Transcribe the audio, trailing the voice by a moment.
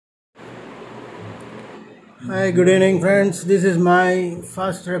Hi, good evening, friends. This is my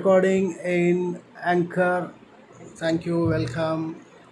first recording in Anchor. Thank you, welcome.